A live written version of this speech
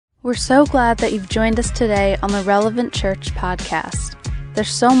We're so glad that you've joined us today on the Relevant Church podcast. There's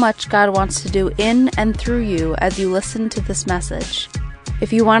so much God wants to do in and through you as you listen to this message.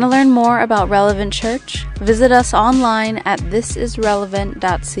 If you want to learn more about Relevant Church, visit us online at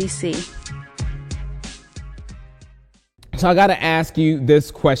thisisrelevant.cc. So I got to ask you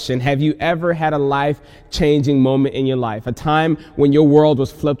this question. Have you ever had a life-changing moment in your life? A time when your world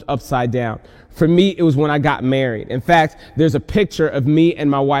was flipped upside down? For me, it was when I got married. In fact, there's a picture of me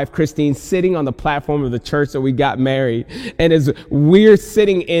and my wife, Christine, sitting on the platform of the church that we got married. And as we're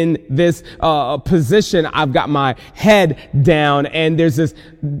sitting in this position, I've got my head down and there's this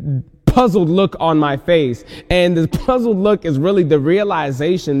puzzled look on my face. And the puzzled look is really the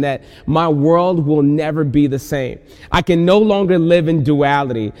realization that my world will never be the same. I can no longer live in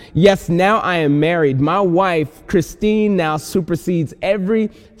duality. Yes, now I am married. My wife, Christine, now supersedes every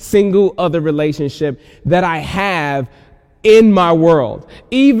single other relationship that I have in my world.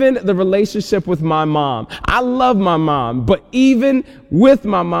 Even the relationship with my mom. I love my mom, but even with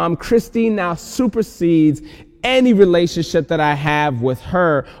my mom, Christine now supersedes any relationship that I have with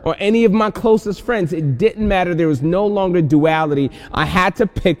her or any of my closest friends. It didn't matter. There was no longer duality. I had to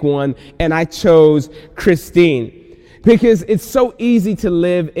pick one, and I chose Christine. Because it's so easy to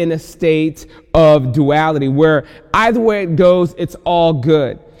live in a state of duality where either way it goes, it's all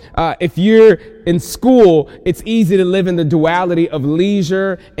good. If you're in school, it's easy to live in the duality of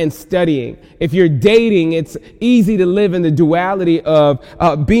leisure and studying. If you're dating, it's easy to live in the duality of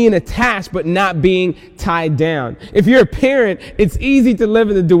being attached but not being tied down. If you're a parent, it's easy to live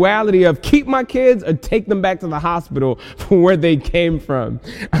in the duality of keep my kids or take them back to the hospital from where they came from.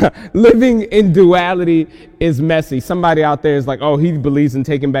 Living in duality is messy. Somebody out there is like, oh, he believes in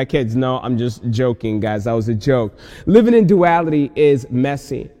taking back kids. No, I'm just joking, guys. That was a joke. Living in duality is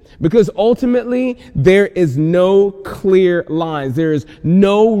messy. Because ultimately, there is no clear lines. There is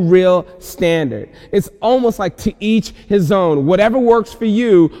no real standard. It's almost like to each his own. Whatever works for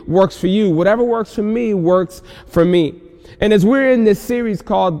you, works for you. Whatever works for me, works for me. And as we're in this series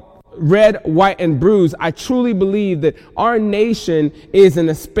called Red, White, and Bruised, I truly believe that our nation is in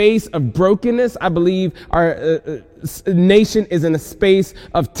a space of brokenness. I believe our nation is in a space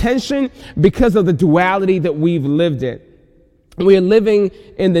of tension because of the duality that we've lived in. We are living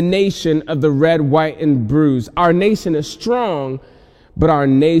in the nation of the red, white, and bruised. Our nation is strong, but our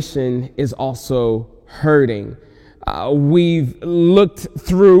nation is also hurting. We've looked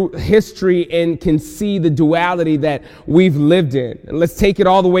through history and can see the duality that we've lived in. Let's take it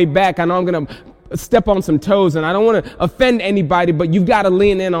all the way back. I know I'm going to step on some toes and I don't want to offend anybody, but you've got to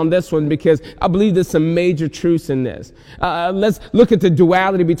lean in on this one because I believe there's some major truths in this. Let's look at the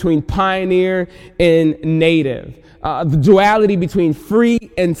duality between pioneer and native. The duality between free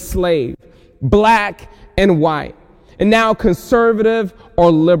and slave, black and white, and now conservative or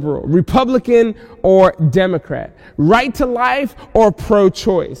liberal, Republican or Democrat, right to life or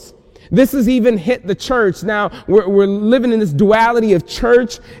pro-choice. This has even hit the church. Now we're living in this duality of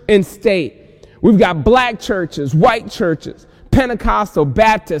church and state. We've got black churches, white churches, Pentecostal,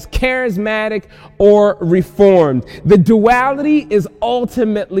 Baptist, charismatic, or reformed. The duality is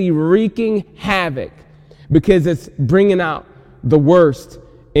ultimately wreaking havoc because it's bringing out the worst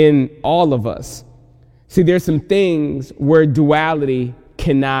in all of us. See, there's some things where duality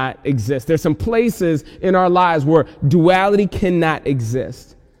cannot exist. There's some places in our lives where duality cannot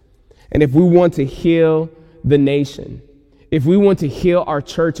exist. And if we want to heal the nation, if we want to heal our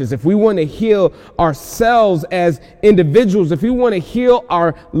churches, if we want to heal ourselves as individuals, if we want to heal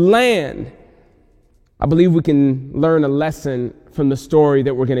our land, I believe we can learn a lesson from the story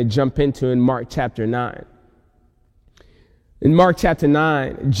that we're going to jump into in Mark chapter 9. In Mark chapter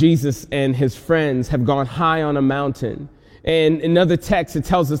 9, Jesus and his friends have gone high on a mountain. And in another text, it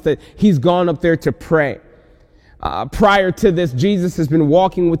tells us that he's gone up there to pray. Prior to this, Jesus has been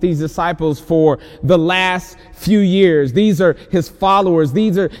walking with these disciples for the last few years. These are his followers.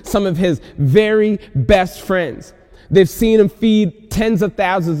 These are some of his very best friends. They've seen him feed tens of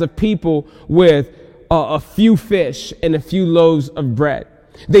thousands of people with a few fish and a few loaves of bread.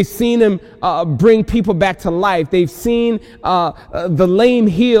 They've seen him bring people back to life. They've seen the lame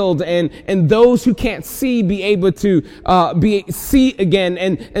healed and those who can't see be able to see again.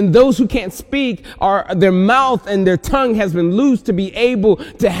 And those who can't speak, their mouth and their tongue has been loosed to be able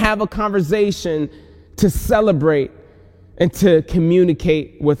to have a conversation, to celebrate, and to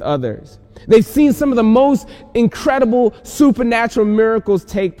communicate with others. They've seen some of the most incredible supernatural miracles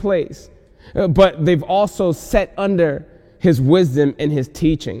take place. But they've also sat under his wisdom and his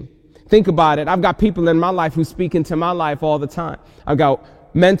teaching. Think about it. I've got people in my life who speak into my life all the time. I've got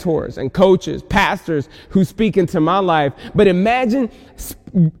mentors and coaches, pastors who speak into my life. But imagine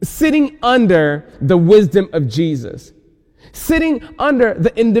sitting under the wisdom of Jesus, sitting under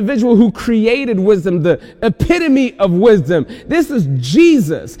the individual who created wisdom, the epitome of wisdom. This is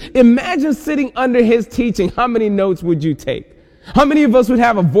Jesus. Imagine sitting under his teaching. How many notes would you take? How many of us would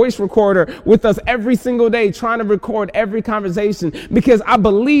have a voice recorder with us every single day trying to record every conversation? Because I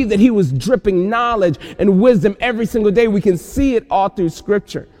believe that he was dripping knowledge and wisdom every single day. We can see it all through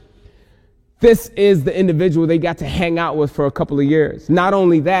scripture. This is the individual they got to hang out with for a couple of years. Not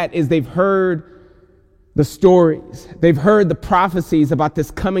only that, is they've heard the stories. They've heard the prophecies about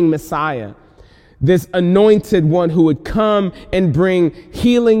this coming Messiah, this anointed one who would come and bring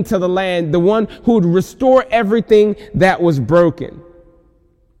healing to the land, the one who would restore everything that was broken.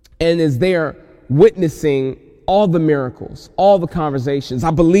 And as they are witnessing all the miracles, all the conversations, I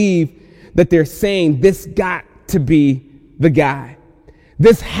believe that they're saying this got to be the guy.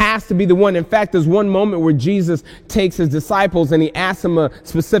 This has to be the one. In fact, there's one moment where Jesus takes his disciples and he asks them a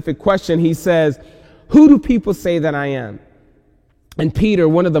specific question. He says, "Who do people say that I am?" And Peter,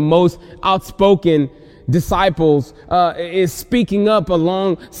 one of the most outspoken disciples, is speaking up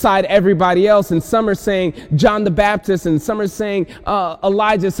alongside everybody else. And some are saying John the Baptist, and some are saying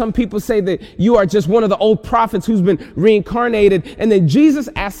Elijah. Some people say that you are just one of the old prophets who's been reincarnated. And then Jesus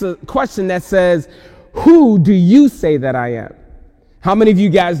asks a question that says, "Who do you say that I am?" How many of you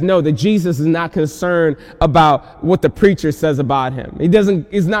guys know that Jesus is not concerned about what the preacher says about him?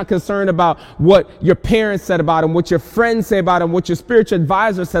 He's not concerned about what your parents said about him, what your friends say about him, what your spiritual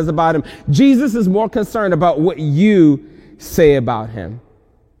advisor says about him. Jesus is more concerned about what you say about him.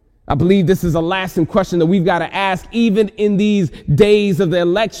 I believe this is a lasting question that we've got to ask even in these days of the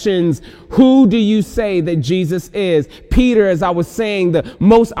elections. Who do you say that Jesus is? Peter, as I was saying, the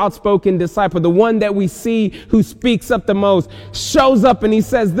most outspoken disciple, the one that we see who speaks up the most, shows up and he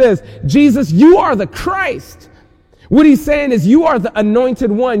says this: "Jesus, you are the Christ." What he's saying is you are the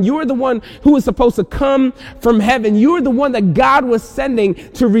anointed one. You are the one who is supposed to come from heaven. You are the one that God was sending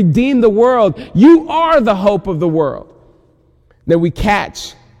to redeem the world. You are the hope of the world. Then we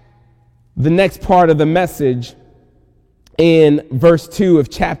catch the next part of the message in verse 2 of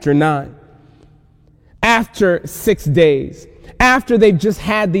chapter 9. After 6 days, after they've just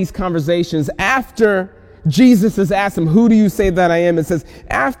had these conversations, after Jesus has asked them, "Who do you say that I am?" It says,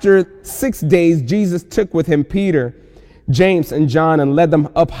 after 6 days, Jesus took with him Peter, James, and John and led them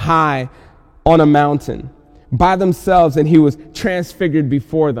up high on a mountain by themselves, and he was transfigured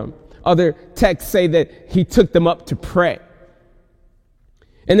before them. Other texts say that he took them up to pray.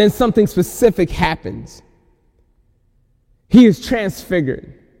 And then something specific happens. He is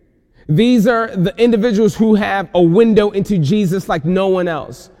transfigured. These are the individuals who have a window into Jesus like no one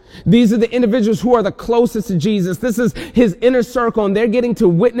else. These are the individuals who are the closest to Jesus. This is his inner circle, and they're getting to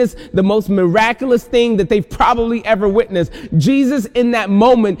witness the most miraculous thing that they've probably ever witnessed. Jesus in that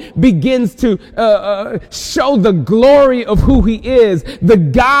moment begins to show the glory of who he is, the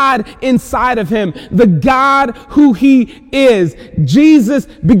God inside of him, the God who he is. Jesus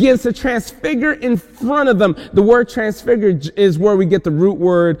begins to transfigure in front of them. The word transfigure is where we get the root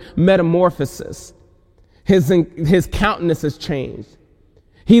word metamorphosis. His countenance has changed.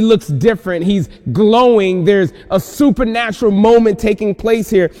 He looks different. He's glowing. There's a supernatural moment taking place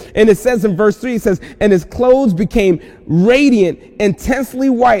here. And it says in verse 3, it says, "And his clothes became radiant, intensely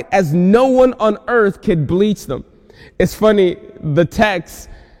white, as no one on earth could bleach them." It's funny, the text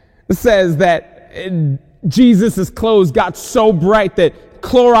says that Jesus' clothes got so bright that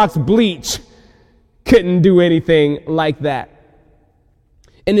Clorox bleach couldn't do anything like that.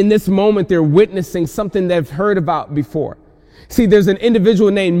 And in this moment, they're witnessing something they've heard about before. See, there's an individual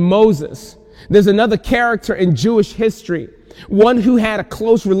named Moses. There's another character in Jewish history, one who had a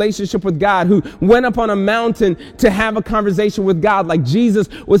close relationship with God, who went up on a mountain to have a conversation with God, like Jesus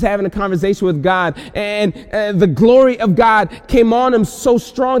was having a conversation with God. And the glory of God came on him so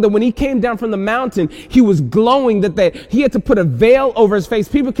strong that when he came down from the mountain, he was glowing, that he had to put a veil over his face.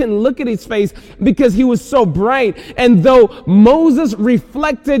 People couldn't look at his face because he was so bright. And though Moses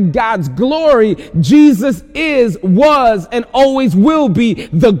reflected God's glory, Jesus was, and always will be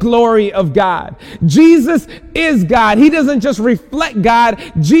the glory of God. Jesus is God. He doesn't just reflect God.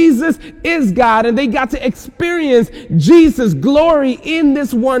 Jesus is God. And they got to experience Jesus' glory in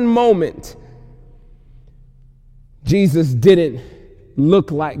this one moment. Jesus didn't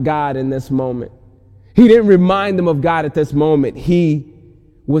look like God in this moment. He didn't remind them of God at this moment. He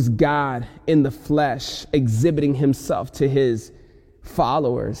was God in the flesh, exhibiting himself to his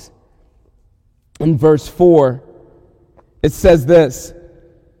followers. In verse 4, it says this: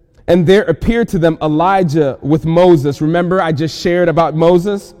 And there appeared to them Elijah with Moses. Remember, I just shared about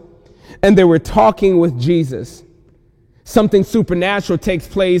Moses? And they were talking with Jesus. Something supernatural takes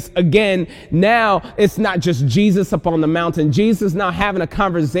place again. Now it's not just Jesus up on the mountain. Jesus now having a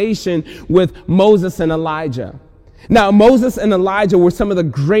conversation with Moses and Elijah. Now, Moses and Elijah were some of the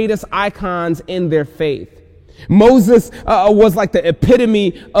greatest icons in their faith. Moses was like the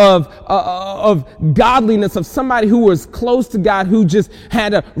epitome of godliness, of somebody who was close to God, who just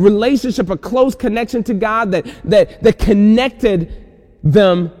had a relationship, a close connection to God that connected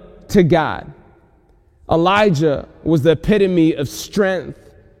them to God. Elijah was the epitome of strength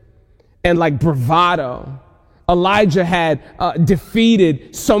and like bravado. Elijah had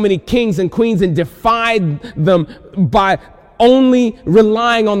defeated so many kings and queens and defied them by only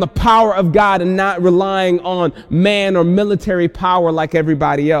relying on the power of God and not relying on man or military power like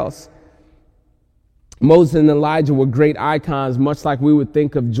everybody else. Moses and Elijah were great icons, much like we would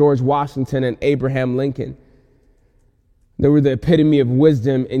think of George Washington and Abraham Lincoln. They were the epitome of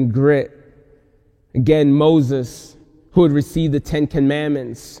wisdom and grit. Again, Moses, who had received the 10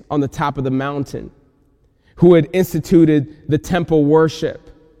 Commandments on the top of the mountain, who had instituted the temple worship,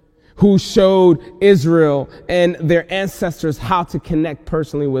 who showed Israel and their ancestors how to connect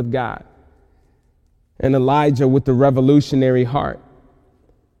personally with God. And Elijah with the revolutionary heart.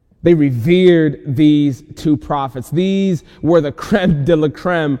 They revered these two prophets. These were the creme de la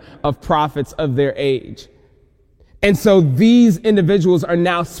creme of prophets of their age. And so these individuals are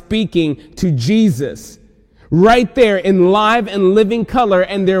now speaking to Jesus right there in live and living color,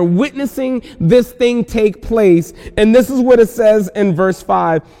 and they're witnessing this thing take place. And this is what it says in verse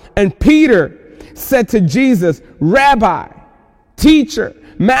 5. And Peter said to Jesus, Rabbi, teacher,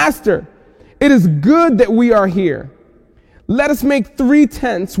 master, it is good that we are here. Let us make 3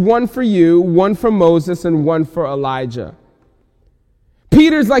 tents, one for you, one for Moses, and one for Elijah.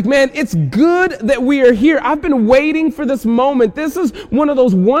 Peter's like, man, it's good that we are here. I've been waiting for this moment. This is one of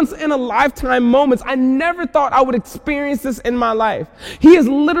those once in a lifetime moments. I never thought I would experience this in my life. He is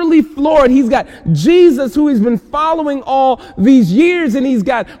literally floored. He's got Jesus, who he's been following all these years, and he's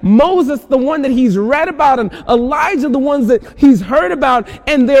got Moses, the one that he's read about, and Elijah, the ones that he's heard about,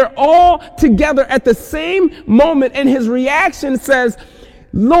 and they're all together at the same moment. And his reaction says,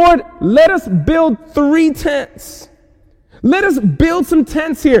 Lord, let us build 3 tents. Let us build some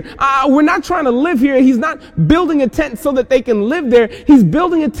tents here. We're not trying to live here. He's not building a tent so that they can live there. He's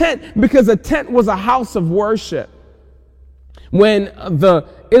building a tent because a tent was a house of worship. When the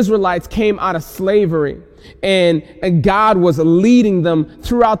Israelites came out of slavery and God was leading them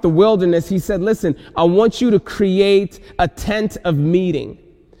throughout the wilderness, he said, listen, I want you to create a tent of meeting.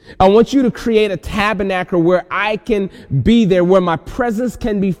 I want you to create a tabernacle where I can be there, where my presence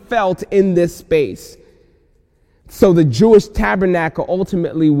can be felt in this space. So the Jewish tabernacle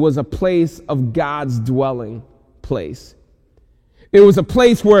ultimately was a place of God's dwelling place. It was a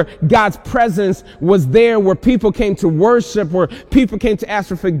place where God's presence was there, where people came to worship, where people came to ask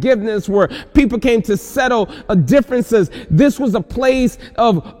for forgiveness, where people came to settle differences. This was a place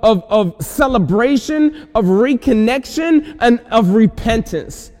of celebration, of reconnection, and of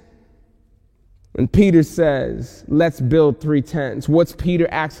repentance. And Peter says, let's build 3 tents. What's Peter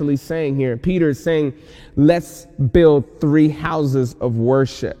actually saying here? Peter is saying, let's build 3 houses of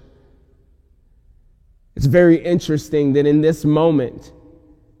worship. It's very interesting that in this moment,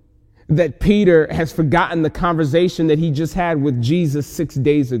 that Peter has forgotten the conversation that he just had with Jesus 6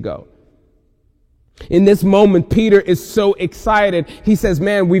 days ago. In this moment, Peter is so excited. He says,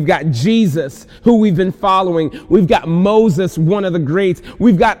 man, we've got Jesus, who we've been following. We've got Moses, one of the greats.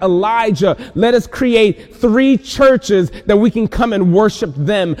 We've got Elijah. Let us create 3 churches that we can come and worship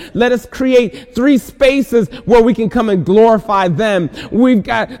them. Let us create 3 spaces where we can come and glorify them.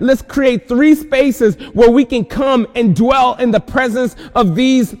 Let's create 3 spaces where we can come and dwell in the presence of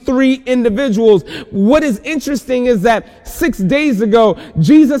these 3 individuals. What is interesting is that 6 days ago,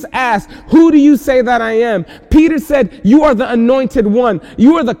 Jesus asked, who do you say that I am? Peter said, you are the anointed one.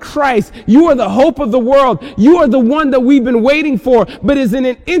 You are the Christ. You are the hope of the world. You are the one that we've been waiting for. But isn't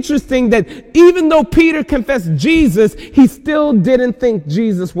it interesting that even though Peter confessed Jesus, he still didn't think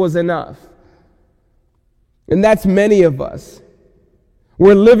Jesus was enough? And that's many of us.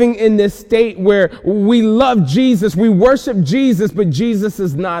 We're living in this state where we love Jesus, we worship Jesus, but Jesus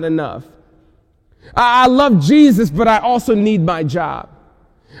is not enough. I love Jesus, but I also need my job.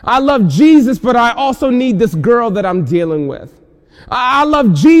 I love Jesus, but I also need this girl that I'm dealing with. I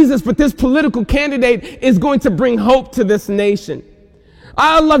love Jesus, but this political candidate is going to bring hope to this nation.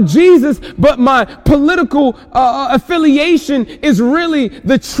 I love Jesus, but my political affiliation is really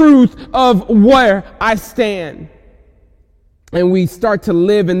the truth of where I stand. And we start to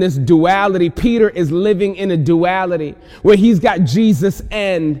live in this duality. Peter is living in a duality where he's got Jesus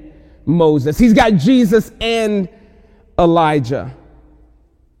and Moses. He's got Jesus and Elijah.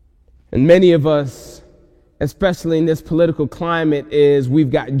 And many of us, especially in this political climate,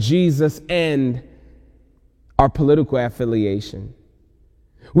 we've got Jesus and our political affiliation.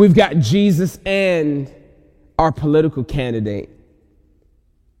 We've got Jesus and our political candidate.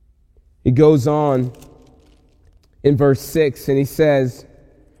 He goes on in verse 6 and he says,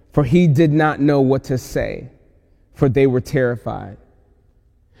 "For he did not know what to say, for they were terrified."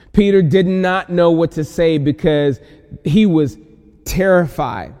 Peter did not know what to say because he was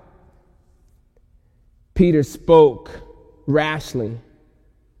terrified. Peter spoke rashly.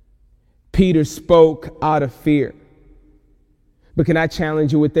 Peter spoke out of fear. But can I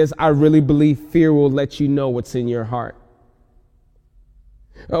challenge you with this? I really believe fear will let you know what's in your heart.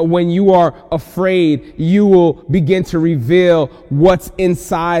 When you are afraid, you will begin to reveal what's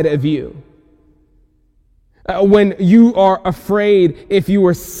inside of you. When you are afraid, if you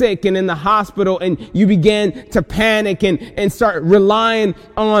were sick and in the hospital and you begin to panic and start relying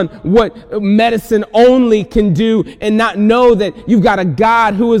on what medicine only can do and not know that you've got a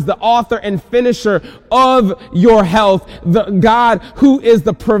God who is the author and finisher of your health, the God who is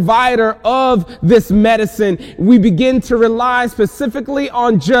the provider of this medicine, we begin to rely specifically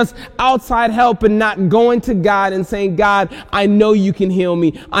on just outside help and not going to God and saying, "God, I know you can heal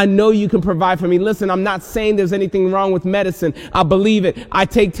me. I know you can provide for me." Listen, I'm not saying there's anything wrong with medicine. I believe it. I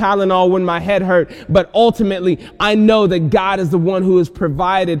take Tylenol when my head hurt, but ultimately I know that God is the one who has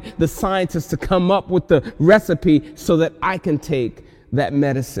provided the scientists to come up with the recipe so that I can take that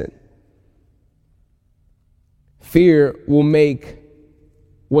medicine. Fear will make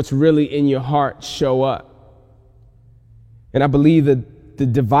what's really in your heart show up. And I believe that the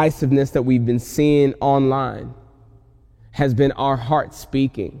divisiveness that we've been seeing online has been our heart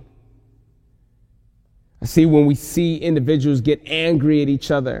speaking. I see when we see individuals get angry at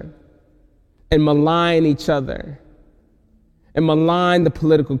each other and malign each other and malign the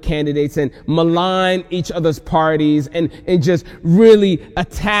political candidates and malign each other's parties and just really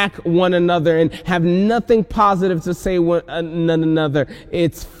attack one another and have nothing positive to say one another.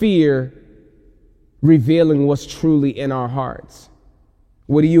 It's fear revealing what's truly in our hearts.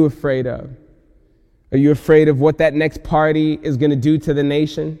 What are you afraid of? Are you afraid of what that next party is going to do to the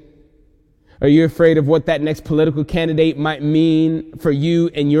nation? Are you afraid of what that next political candidate might mean for you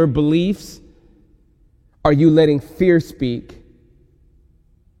and your beliefs? Are you letting fear speak?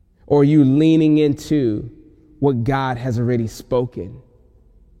 Or are you leaning into what God has already spoken?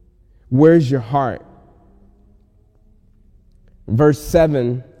 Where's your heart? Verse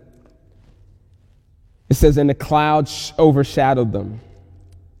 7, it says, "And the cloud overshadowed them.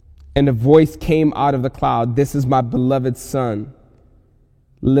 And a voice came out of the cloud, 'This is my beloved Son.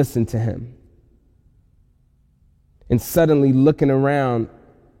 Listen to him.' And suddenly, looking around,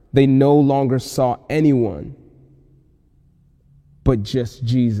 they no longer saw anyone, but just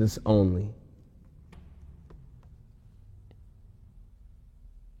Jesus only."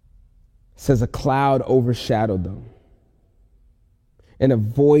 It says a cloud overshadowed them. And a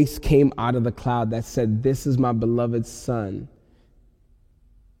voice came out of the cloud that said, "This is my beloved Son.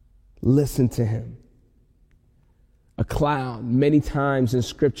 Listen to him." A cloud. Many times in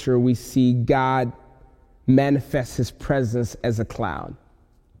Scripture, we see God manifest his presence as a cloud.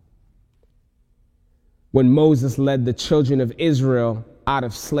 When Moses led the children of Israel out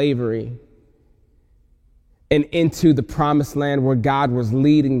of slavery and into the promised land where God was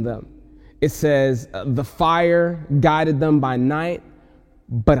leading them, it says the fire guided them by night,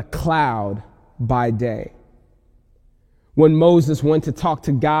 but a cloud by day. When Moses went to talk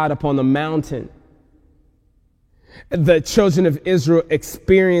to God upon the mountain, the children of Israel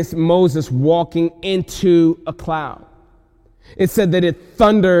experienced Moses walking into a cloud. It said that it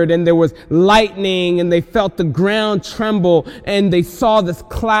thundered and there was lightning and they felt the ground tremble and they saw this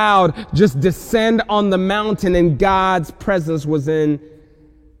cloud just descend on the mountain and God's presence was in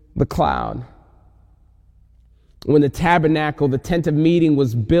the cloud. When the tabernacle, the tent of meeting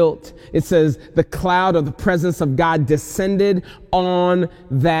was built, it says the cloud of the presence of God descended on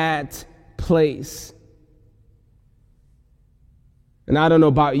that place. And I don't know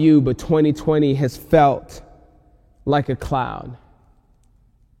about you, but 2020 has felt like a cloud.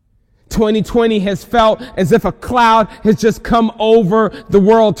 2020 has felt as if a cloud has just come over the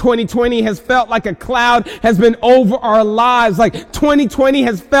world. 2020 has felt like a cloud has been over our lives. Like 2020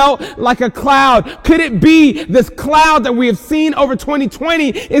 has felt like a cloud. Could it be this cloud that we have seen over 2020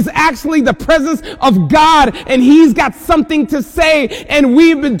 is actually the presence of God, and he's got something to say, and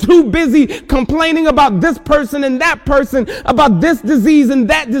we've been too busy complaining about this person and that person, about this disease and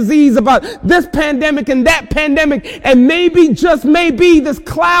that disease, about this pandemic and that pandemic, and maybe, just maybe, this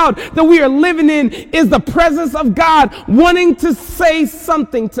cloud that we are living in is the presence of God wanting to say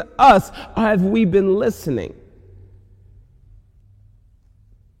something to us. Or have we been listening?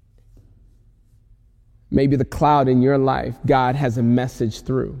 Maybe the cloud in your life, God has a message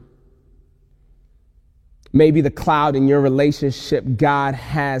through. Maybe the cloud in your relationship, God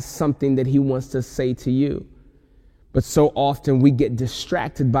has something that he wants to say to you. But so often we get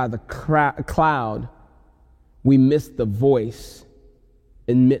distracted by the cloud. We miss the voice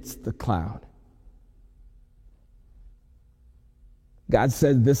amidst the cloud. God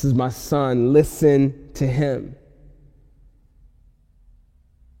said, "This is my son, listen to him."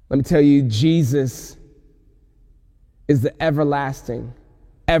 Let me tell you, Jesus is the everlasting,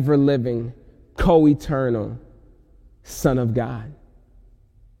 ever-living, co-eternal Son of God.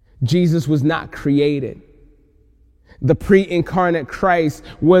 Jesus was not created. The pre-incarnate Christ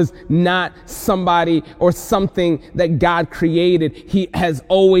was not somebody or something that God created. He has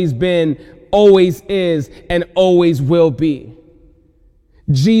always been, always is, and always will be.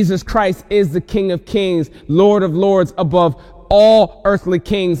 Jesus Christ is the King of Kings, Lord of Lords, above all earthly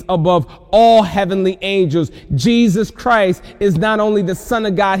kings, above all heavenly angels. Jesus Christ is not only the Son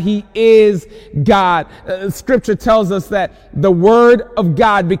of God, he is God. Scripture tells us that the Word of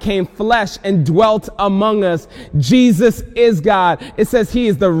God became flesh and dwelt among us. Jesus is God. It says he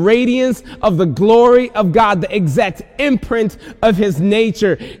is the radiance of the glory of God, the exact imprint of his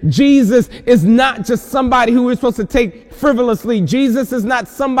nature. Jesus is not just somebody who we're supposed to take frivolously. Jesus is not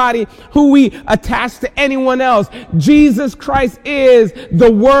somebody who we attach to anyone else. Jesus Christ is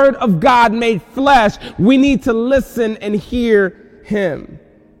the Word of God made flesh. We need to listen and hear him.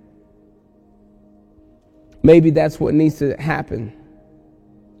 Maybe that's what needs to happen.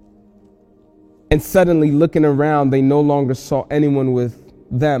 And suddenly, looking around, they no longer saw anyone with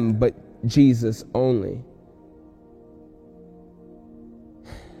them but Jesus only.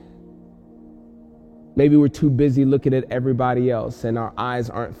 Maybe we're too busy looking at everybody else and our eyes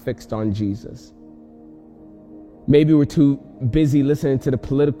aren't fixed on Jesus. Maybe we're too busy listening to the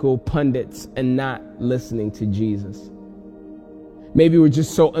political pundits and not listening to Jesus. Maybe we're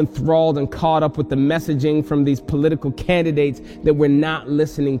just so enthralled and caught up with the messaging from these political candidates that we're not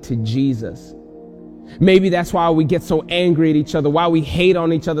listening to Jesus. Maybe that's why we get so angry at each other, why we hate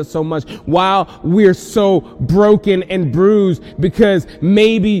on each other so much, why we're so broken and bruised, because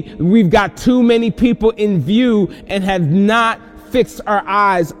maybe we've got too many people in view and have not fixed our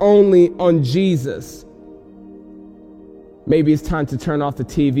eyes only on Jesus. Maybe it's time to turn off the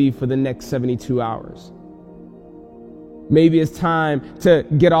TV for the next 72 hours. Maybe it's time to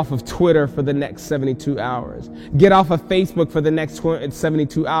get off of Twitter for the next 72 hours. Get off of Facebook for the next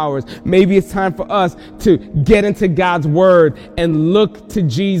 72 hours. Maybe it's time for us to get into God's Word and look to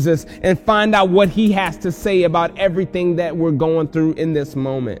Jesus and find out what he has to say about everything that we're going through in this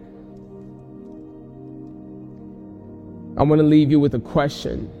moment. I want to leave you with a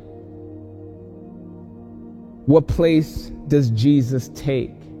question. What place does Jesus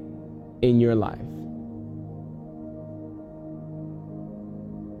take in your life?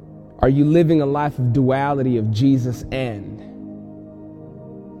 Are you living a life of duality of Jesus and?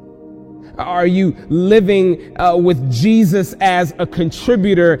 Are you living with Jesus as a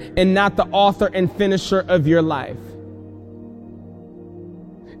contributor and not the author and finisher of your life?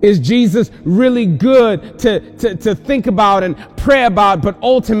 Is Jesus really good to think about and pray about, but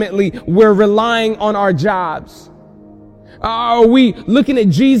ultimately we're relying on our jobs? Are we looking at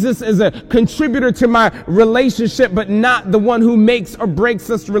Jesus as a contributor to my relationship, but not the one who makes or breaks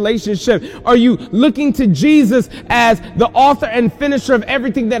this relationship? Are you looking to Jesus as the author and finisher of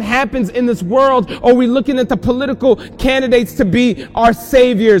everything that happens in this world? Are we looking at the political candidates to be our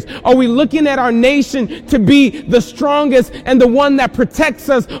saviors? Are we looking at our nation to be the strongest and the one that protects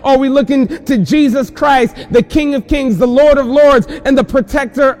us? Are we looking to Jesus Christ, the King of Kings, the Lord of Lords, and the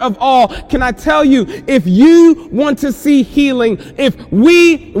protector of all? Can I tell you, if you want to see healing, if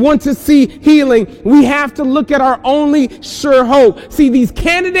we want to see healing, we have to look at our only sure hope. See, these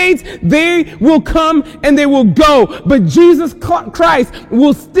candidates, they will come and they will go, but Jesus Christ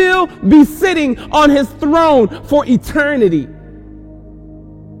will still be sitting on his throne for eternity.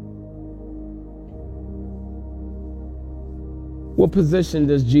 What position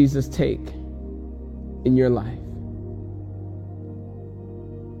does Jesus take in your life?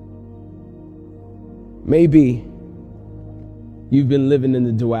 Maybe you've been living in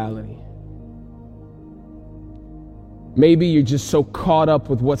the duality. Maybe you're just so caught up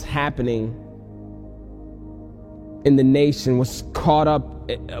with what's happening in the nation, what's caught up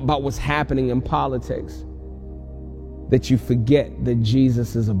about what's happening in politics, that you forget that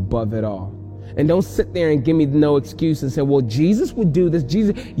Jesus is above it all. And don't sit there and give me no excuse and say, well, Jesus would do this.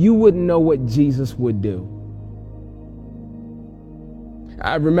 You wouldn't know what Jesus would do.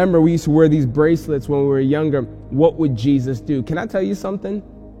 I remember we used to wear these bracelets when we were younger. What would Jesus do? Can I tell you something?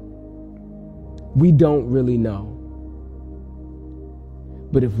 We don't really know.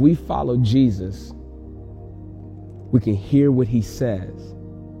 But if we follow Jesus, we can hear what he says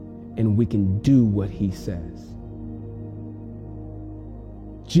and we can do what he says.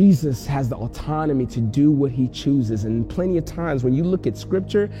 Jesus has the autonomy to do what he chooses. And plenty of times when you look at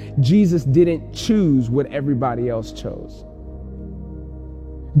scripture, Jesus didn't choose what everybody else chose.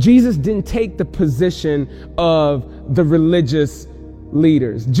 Jesus didn't take the position of the religious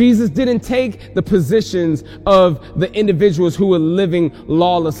leaders. Jesus didn't take the positions of the individuals who were living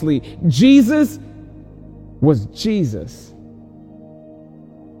lawlessly. Jesus was Jesus.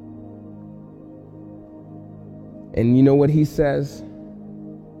 And you know what he says?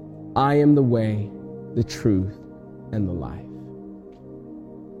 I am the way, the truth, and the life.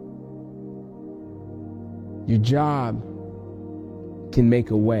 Your job can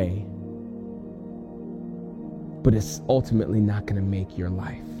make a way, but it's ultimately not going to make your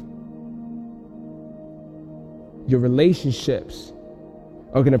life. Your relationships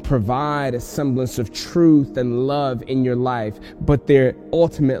are going to provide a semblance of truth and love in your life, but they're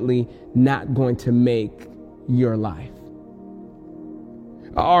ultimately not going to make your life.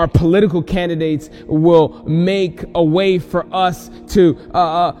 Our political candidates will make a way for us to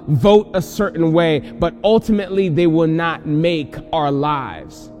vote a certain way, but ultimately they will not make our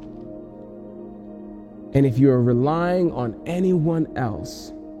lives. And if you're relying on anyone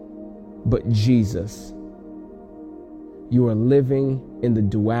else but Jesus, you are living in the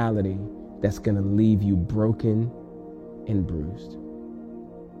duality that's going to leave you broken and bruised.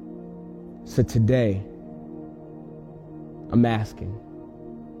 So today, I'm asking,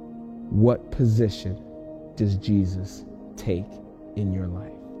 what position does Jesus take in your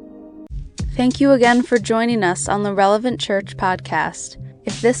life? Thank you again for joining us on the Relevant Church podcast.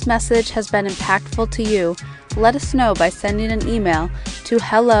 If this message has been impactful to you, let us know by sending an email to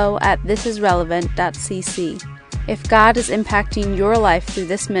hello@thisisrelevant.cc. If God is impacting your life through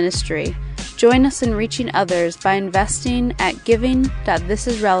this ministry, join us in reaching others by investing at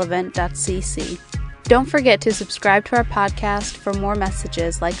giving.thisisrelevant.cc. Don't forget to subscribe to our podcast for more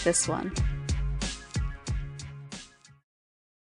messages like this one.